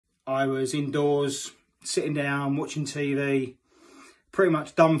I was indoors, sitting down, watching TV, pretty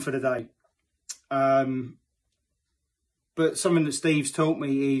much done for the day. But something that Steve's taught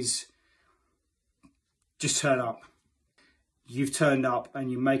me is just turn up. You've turned up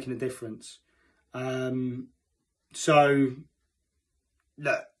and you're making a difference. So,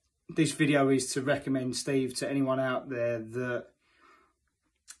 look, this video is to recommend Steve to anyone out there that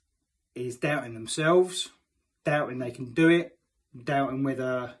is doubting themselves, doubting they can do it, doubting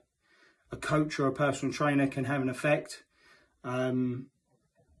whether a coach or a personal trainer can have an effect.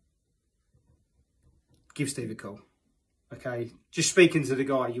 Give Steve a call. Okay, just speaking to the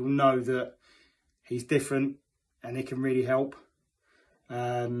guy, you'll know that he's different and it can really help.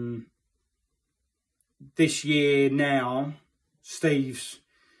 This year now, Steve's,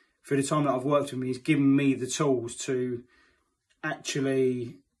 for the time that I've worked with him, he's given me the tools to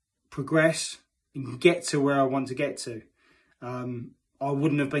actually progress and get to where I want to get to. I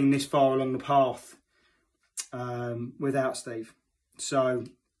wouldn't have been this far along the path without Steve. So,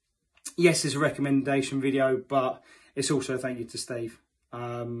 yes, it's a recommendation video, but it's also a thank you to Steve. He's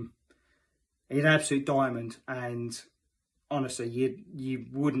an absolute diamond, and honestly, you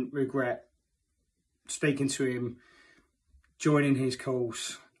wouldn't regret speaking to him, joining his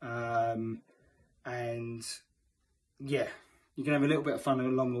course, and yeah, you can have a little bit of fun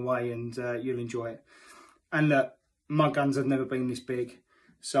along the way, and you'll enjoy it. And look, my guns have never been this big,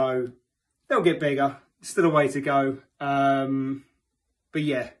 so they'll get bigger. Still a way to go. But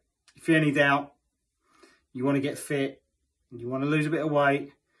yeah, if you're any doubt, you want to get fit, you want to lose a bit of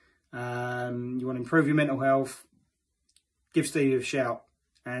weight, you want to improve your mental health, give Steve a shout.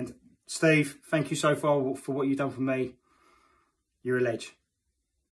 And Steve, thank you so far for what you've done for me. You're a ledge.